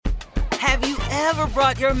Have you ever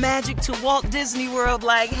brought your magic to Walt Disney World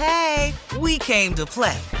like, hey, we came to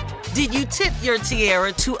play? Did you tip your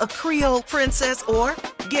tiara to a Creole princess or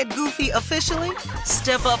get goofy officially?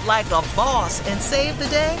 Step up like a boss and save the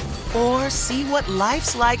day? Or see what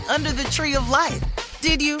life's like under the tree of life?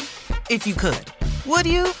 Did you? If you could. Would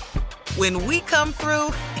you? When we come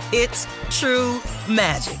through, it's true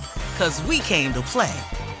magic. 'Cause we came to play.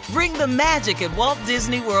 Bring the magic at Walt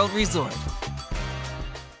Disney World Resort.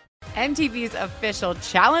 MTV's official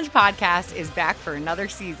Challenge podcast is back for another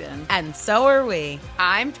season. And so are we.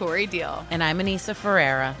 I'm Tori Deal. And I'm Anissa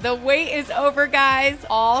Ferreira. The wait is over, guys.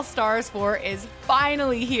 All Stars 4 is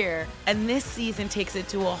finally here. And this season takes it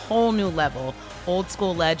to a whole new level. Old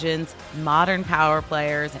school legends, modern power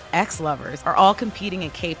players, and ex-lovers are all competing in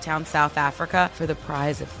Cape Town, South Africa for the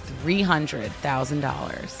prize of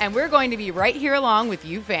 $300,000. And we're going to be right here along with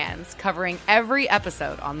you fans, covering every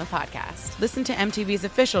episode on the podcast. Listen to MTV's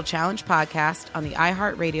official Challenge podcast on the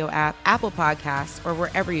iHeartRadio app, Apple Podcasts, or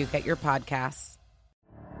wherever you get your podcasts.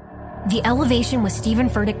 The Elevation with Stephen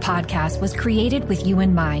Furtick podcast was created with you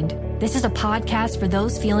in mind. This is a podcast for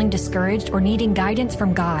those feeling discouraged or needing guidance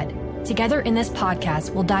from God. Together in this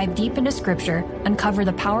podcast, we'll dive deep into Scripture, uncover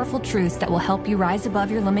the powerful truths that will help you rise above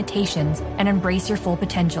your limitations and embrace your full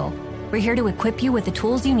potential. We're here to equip you with the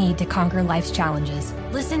tools you need to conquer life's challenges.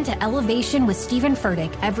 Listen to Elevation with Stephen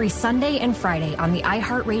Furtick every Sunday and Friday on the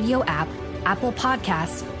iHeartRadio app, Apple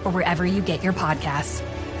Podcasts, or wherever you get your podcasts.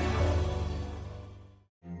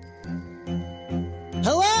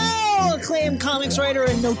 Hello, acclaimed comics writer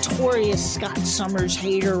and notorious Scott Summers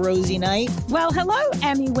hater, Rosie Knight. Well, hello,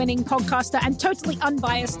 Emmy-winning podcaster and totally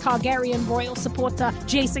unbiased Targaryen royal supporter,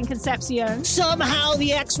 Jason Concepcion. Somehow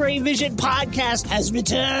the X-Ray Vision podcast has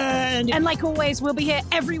returned. And like always, we'll be here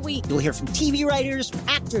every week. You'll hear from TV writers,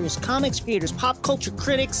 actors, comics creators, pop culture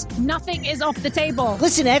critics. Nothing is off the table.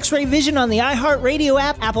 Listen to X-Ray Vision on the iHeartRadio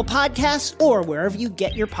app, Apple Podcasts, or wherever you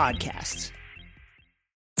get your podcasts.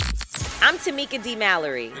 I'm Tamika D.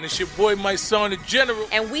 Mallory. And it's your boy, my son, the General.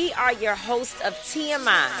 And we are your hosts of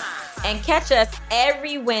TMI. And catch us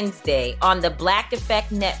every Wednesday on the Black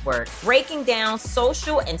Effect Network, breaking down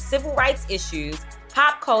social and civil rights issues,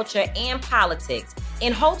 pop culture, and politics,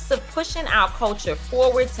 in hopes of pushing our culture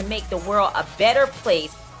forward to make the world a better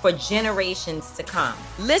place for generations to come.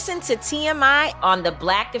 Listen to TMI on the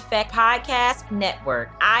Black Effect Podcast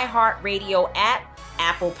Network, iHeartRadio app,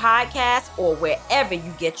 Apple Podcasts, or wherever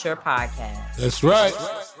you get your podcasts. That's right.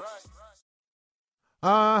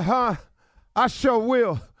 I sure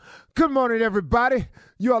will. Good morning, everybody.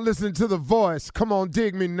 You are listening to The Voice. Come on,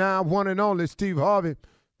 dig me now. One and only Steve Harvey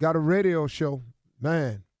got a radio show.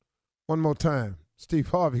 Man, one more time. Steve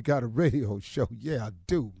Harvey got a radio show. Yeah, I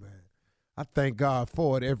do, man. I thank God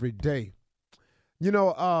for it every day. You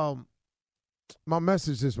know, my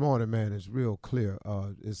message this morning, man, is real clear.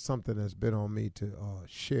 It's something that's been on me to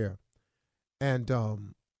share. And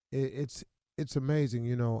it's amazing,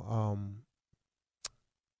 you know.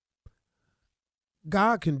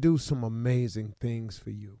 God can do some amazing things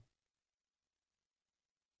for you.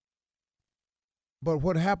 But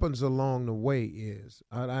what happens along the way is,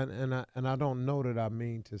 and I don't know that I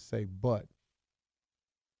mean to say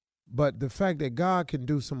but the fact that God can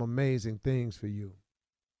do some amazing things for you,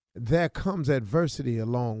 there comes adversity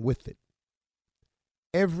along with it.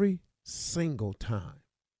 Every single time.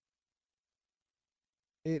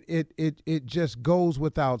 It just goes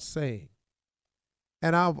without saying.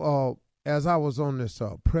 And as I was on this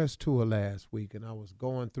press tour last week, and I was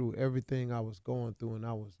going through everything I was going through, and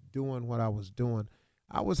I was doing what I was doing,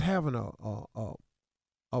 I was having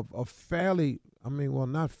a fairly,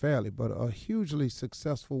 not fairly, but a hugely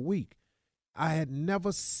successful week. I had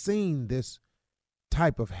never seen this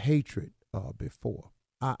type of hatred before.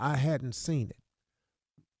 I hadn't seen it.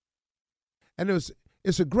 And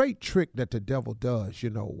it's a great trick that the devil does, you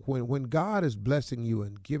know, when God is blessing you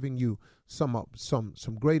and giving you some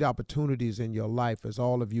great opportunities in your life, as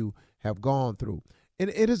all of you have gone through. And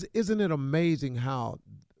isn't it amazing how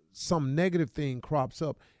some negative thing crops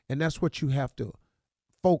up, and that's what you have to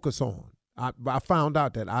focus on. I found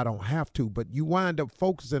out that I don't have to, but you wind up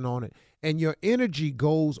focusing on it, and your energy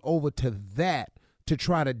goes over to that to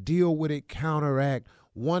try to deal with it, counteract,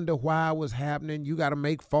 wonder why it was happening. You got to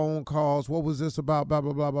make phone calls. What was this about? Blah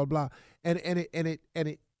blah blah blah blah. And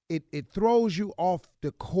it throws you off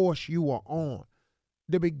the course you were on.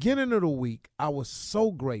 The beginning of the week, I was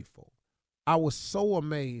so grateful. I was so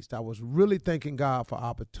amazed. I was really thanking God for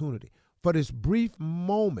opportunity. For this brief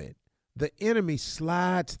moment, the enemy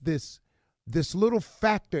slides this little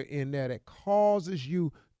factor in there that causes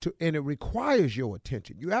you to, and it requires your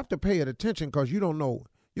attention. You have to pay it attention because you don't know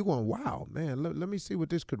you're going, wow, man, let me see what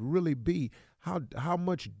this could really be. How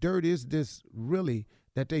much dirt is this really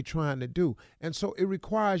that they trying to do? And so it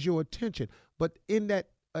requires your attention. But in that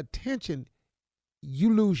attention,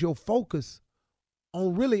 you lose your focus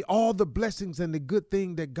on really all the blessings and the good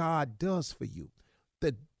thing that God does for you.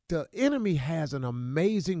 The enemy has an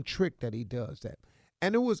amazing trick that he does that.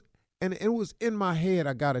 And it was in my head,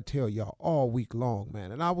 I got to tell y'all, all week long,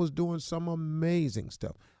 man. And I was doing some amazing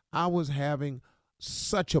stuff. I was having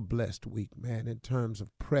such a blessed week, man, in terms of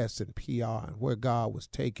press and PR and where God was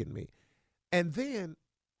taking me. And then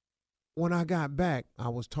when I got back, I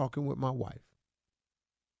was talking with my wife.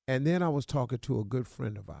 And then I was talking to a good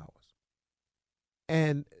friend of ours.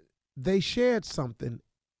 And they shared something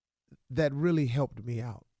that really helped me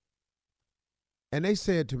out. And they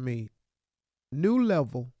said to me, new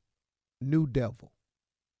level, new devil.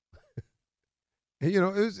 And,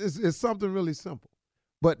 it's something really simple.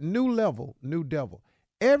 But new level, new devil.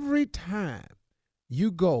 Every time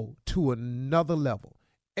you go to another level,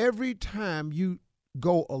 every time you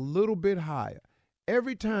go a little bit higher,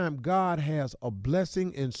 every time God has a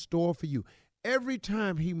blessing in store for you, every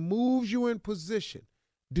time he moves you in position,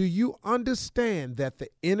 do you understand that the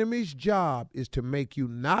enemy's job is to make you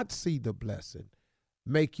not see the blessing,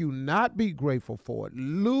 make you not be grateful for it,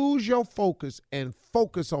 lose your focus and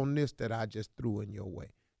focus on this that I just threw in your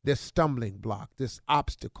way, this stumbling block, this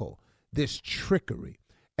obstacle, this trickery.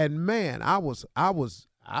 And man, I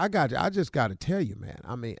just got to tell you, man,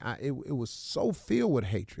 I mean, it was so filled with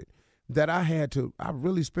hatred that I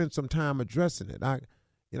really spent some time addressing it. I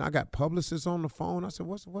got publicists on the phone. I said,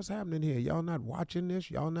 what's happening here? Y'all not watching this?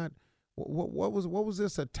 Y'all not, what was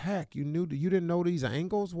this attack? You didn't know these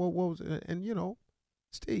angles? What was, and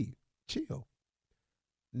Steve, chill.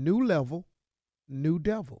 New level, new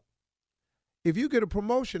devil. If you get a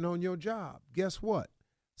promotion on your job, guess what?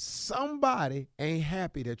 Somebody ain't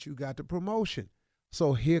happy that you got the promotion.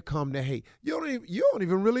 So here come the hate. You don't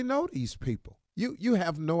even really know these people. You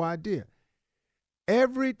have no idea.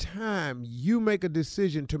 Every time you make a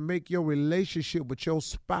decision to make your relationship with your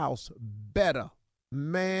spouse better,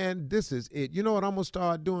 man, this is it. You know what I'm going to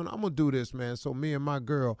start doing? I'm going to do this, man, so me and my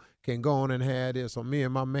girl can go on and have this, or me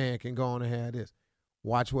and my man can go on and have this.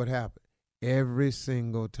 Watch what happens. Every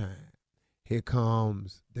single time. Here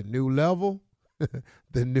comes the new level,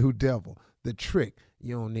 the new devil, the trick.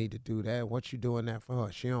 You don't need to do that. What you doing that for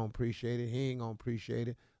her? She don't appreciate it. He ain't going to appreciate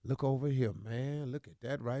it. Look over here, man. Look at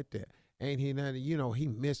that right there. Ain't he nothing?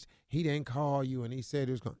 He didn't call you and he said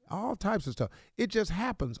he was going. All types of stuff. It just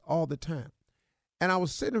happens all the time. And I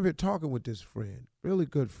was sitting over here talking with this friend, really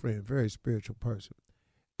good friend, very spiritual person.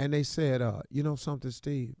 And they said, you know something,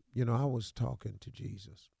 Steve? I was talking to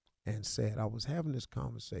Jesus and said, I was having this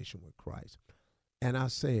conversation with Christ. And I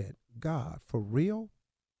said, God, for real?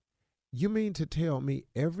 You mean to tell me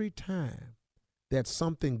every time that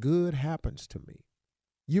something good happens to me,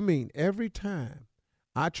 you mean every time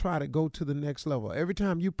I try to go to the next level, every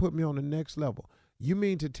time you put me on the next level, you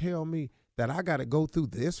mean to tell me that I got to go through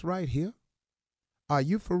this right here? Are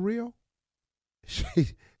you for real?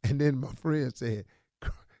 And then my friend said,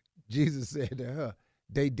 Jesus said to her,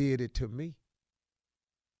 they did it to me.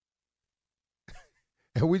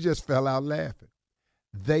 And we just fell out laughing.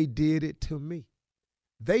 They did it to me.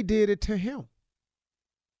 They did it to him.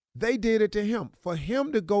 They did it to him. For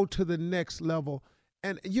him to go to the next level.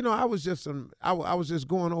 And, I was just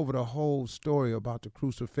going over the whole story about the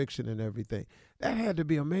crucifixion and everything. That had to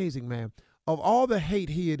be amazing, man. Of all the hate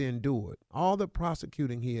he had endured, all the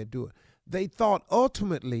prosecuting he had endured, they thought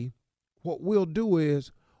ultimately what we'll do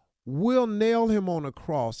is we'll nail him on a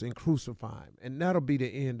cross and crucify him, and that'll be the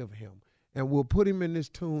end of him. And we'll put him in this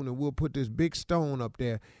tomb, and we'll put this big stone up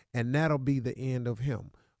there, and that'll be the end of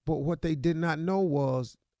him. But what they did not know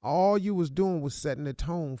was all you was doing was setting the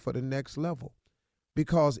tone for the next level.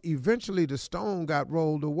 Because eventually the stone got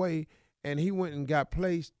rolled away, and he went and got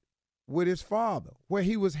placed with his Father, where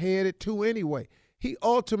he was headed to anyway. He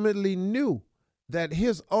ultimately knew that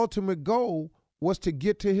his ultimate goal was to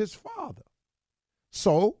get to his Father.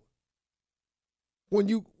 So when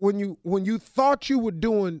you thought you were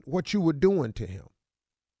doing what you were doing to him,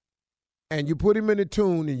 and you put him in the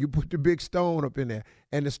tomb and you put the big stone up in there,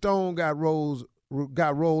 and the stone got rolled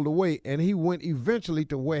away, and he went eventually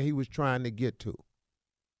to where he was trying to get to.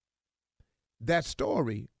 That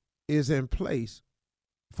story is in place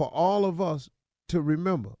for all of us to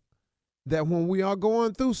remember that when we are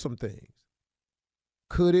going through some things,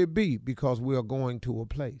 could it be because we are going to a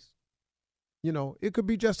place? It could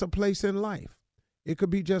be just a place in life. It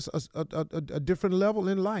could be just a different level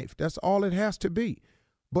in life. That's all it has to be.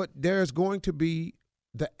 But there's going to be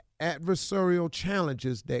the adversarial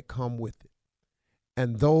challenges that come with it.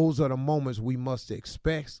 And those are the moments we must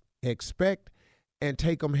expect and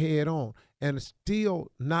take them head on and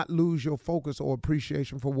still not lose your focus or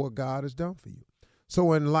appreciation for what God has done for you.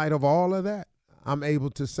 So in light of all of that, I'm able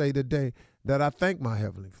to say today that I thank my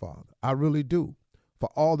Heavenly Father. I really do, for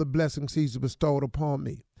all the blessings he's bestowed upon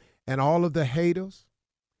me. And all of the haters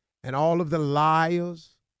and all of the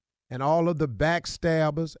liars and all of the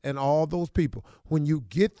backstabbers and all those people, when you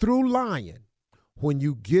get through lying, when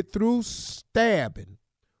you get through stabbing,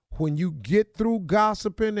 when you get through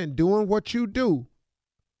gossiping and doing what you do,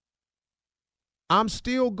 I'm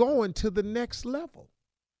still going to the next level.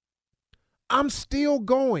 I'm still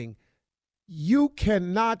going. You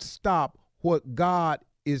cannot stop what God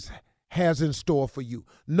has in store for you.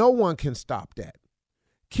 No one can stop that.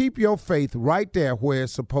 Keep your faith right there where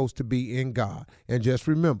it's supposed to be in God. And just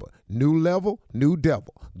remember, new level, new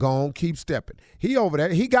devil. Go on, keep stepping. He over there.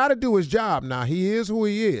 He got to do his job now. He is who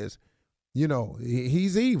he is. You know,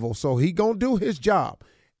 he's evil, so he going to do his job.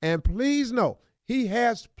 And please know, he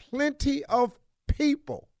has plenty of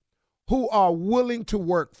people who are willing to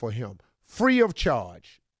work for him free of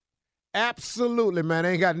charge. Absolutely, man.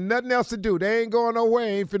 They ain't got nothing else to do. They ain't going nowhere.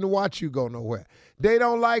 Ain't finna watch you go nowhere. They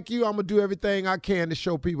don't like you. I'm going to do everything I can to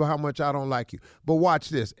show people how much I don't like you. But watch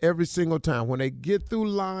this. Every single time when they get through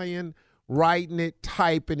lying, writing it,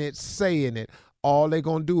 typing it, saying it, all they're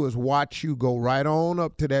going to do is watch you go right on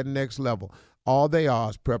up to that next level. All they are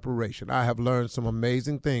is preparation. I have learned some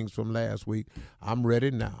amazing things from last week. I'm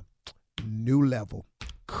ready now. New level.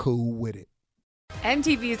 Cool with it.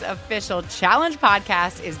 MTV's official Challenge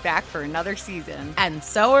podcast is back for another season. And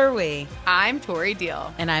so are we. I'm Tori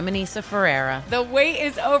Deal. And I'm Anissa Ferreira. The wait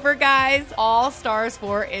is over, guys. All Stars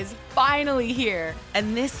 4 is finally here.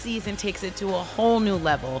 And this season takes it to a whole new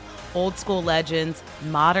level. Old school legends,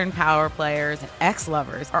 modern power players, and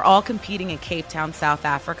ex-lovers are all competing in Cape Town, South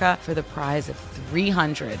Africa for the prize of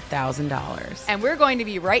 $300,000. And we're going to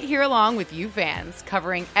be right here along with you fans,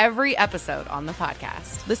 covering every episode on the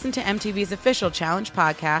podcast. Listen to MTV's official Challenge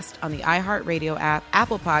podcast on the iHeartRadio app,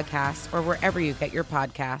 Apple Podcasts, or wherever you get your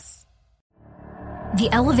podcasts. The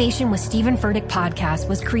Elevation with Stephen Furtick podcast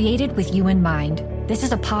was created with you in mind. This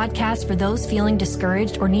is a podcast for those feeling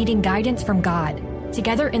discouraged or needing guidance from God.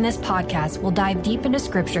 Together in this podcast, we'll dive deep into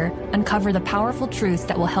Scripture, uncover the powerful truths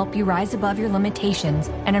that will help you rise above your limitations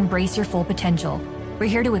and embrace your full potential. We're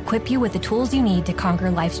here to equip you with the tools you need to conquer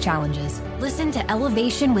life's challenges. Listen to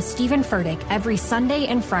Elevation with Stephen Furtick every Sunday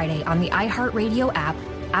and Friday on the iHeartRadio app,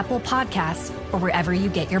 Apple Podcasts, or wherever you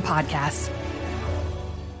get your podcasts.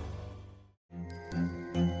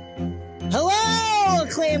 Hello,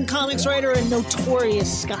 acclaimed comics writer and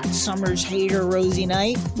notorious Scott Summers hater, Rosie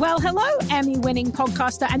Knight. Well, hello, Emmy-winning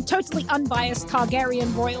podcaster and totally unbiased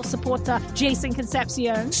Targaryen royal supporter, Jason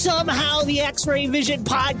Concepcion. Somehow the X-Ray Vision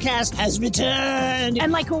podcast has returned.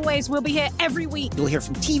 And like always, we'll be here every week. You'll hear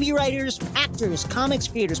from TV writers, actors, comics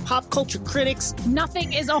creators, pop culture critics.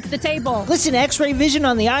 Nothing is off the table. Listen to X-Ray Vision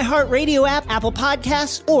on the iHeartRadio app, Apple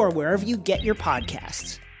Podcasts, or wherever you get your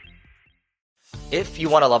podcasts. If you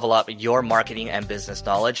want to level up your marketing and business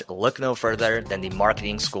knowledge, look no further than the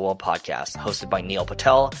Marketing School podcast, hosted by Neil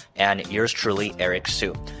Patel and yours truly, Eric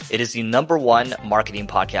Su. It is the #1 marketing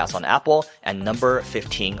podcast on Apple and number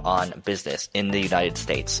 15 on business in the United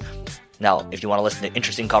States. Now, if you want to listen to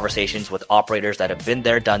interesting conversations with operators that have been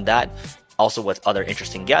there, done that, also with other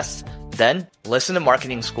interesting guests, then listen to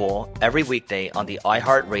Marketing School every weekday on the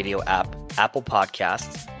iHeartRadio app, Apple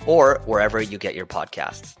Podcasts, or wherever you get your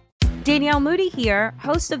podcasts. Danielle Moody here,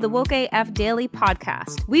 host of the Woke AF Daily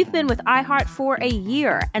podcast. We've been with iHeart for a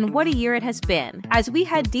year, and what a year it has been. As we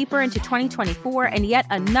head deeper into 2024 and yet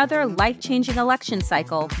another life-changing election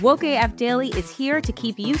cycle, Woke AF Daily is here to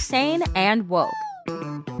keep you sane and woke.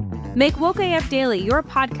 Make Woke AF Daily your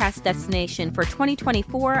podcast destination for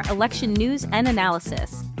 2024 election news and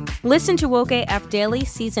analysis. Listen to Woke AF Daily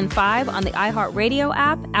Season 5 on the iHeartRadio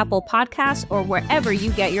app, Apple Podcasts, or wherever you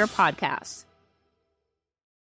get your podcasts.